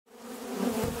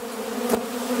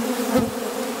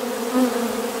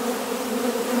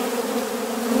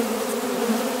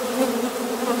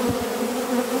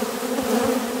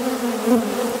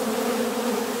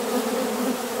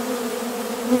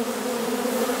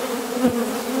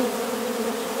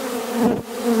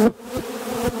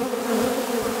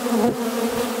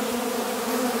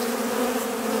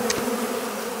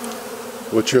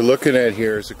What you're looking at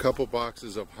here is a couple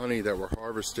boxes of honey that were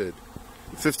harvested.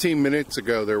 15 minutes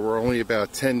ago there were only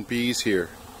about 10 bees here.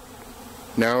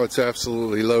 Now it's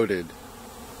absolutely loaded.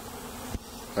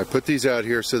 I put these out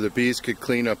here so the bees could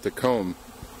clean up the comb,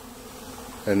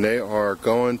 and they are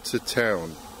going to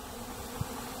town.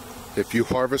 If you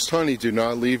harvest honey, do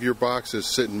not leave your boxes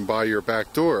sitting by your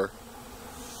back door,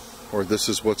 or this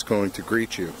is what's going to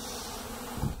greet you.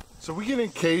 So we get an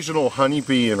occasional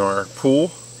honeybee in our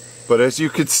pool, but as you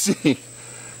can see,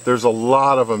 there's a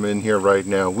lot of them in here right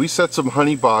now. We set some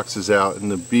honey boxes out and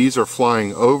the bees are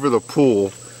flying over the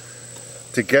pool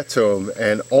to get to them,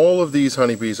 and all of these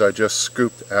honeybees I just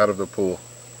scooped out of the pool.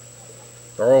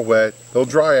 They're all wet. They'll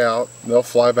dry out and they'll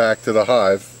fly back to the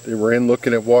hive. They were in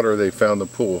looking at water, they found the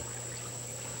pool.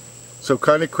 So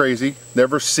kind of crazy.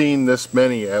 Never seen this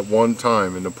many at one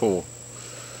time in the pool.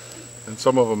 And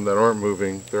some of them that aren't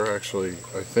moving, they're actually,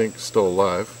 I think, still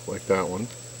alive, like that one.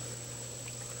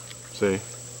 See?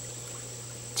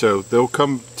 So they'll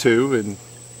come to, and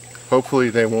hopefully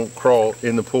they won't crawl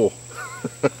in the pool.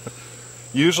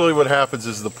 Usually what happens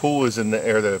is the pool is in the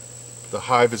air, the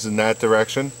hive is in that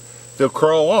direction. They'll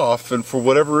crawl off, and for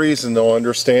whatever reason they'll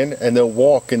understand, and they'll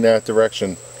walk in that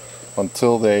direction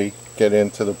until they get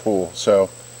into the pool. So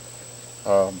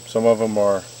some of them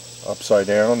are upside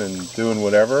down and doing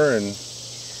whatever, and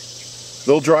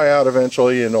they'll dry out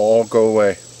eventually and they'll all go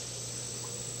away.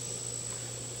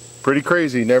 Pretty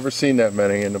crazy, never seen that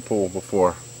many in the pool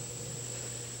before.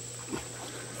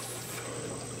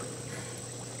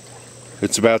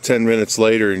 It's about 10 minutes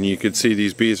later and you can see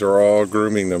these bees are all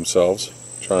grooming themselves,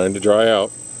 trying to dry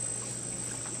out.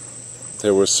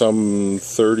 There was some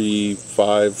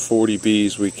 35, 40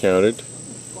 bees we counted.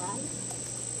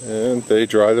 And they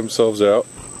dry themselves out,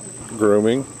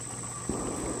 grooming.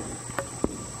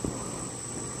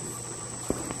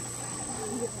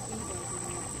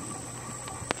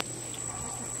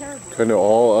 Kind of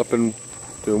all up and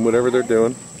doing whatever they're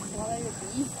doing.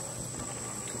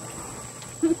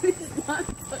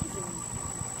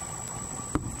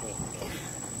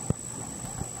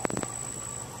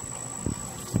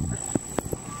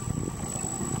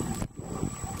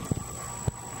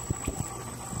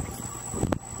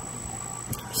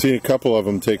 Seen a couple of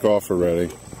them take off already.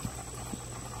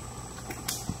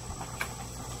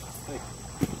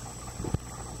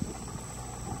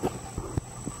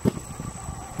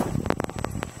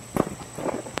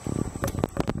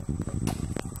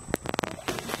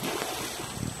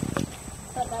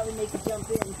 That would make you jump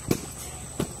in.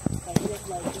 Like this,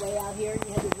 like way out here,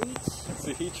 you had to reach.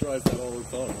 See, he tries that all the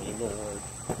time, and it won't work.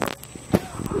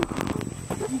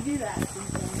 You do that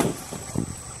sometimes.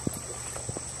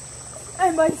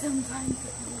 I might sometimes.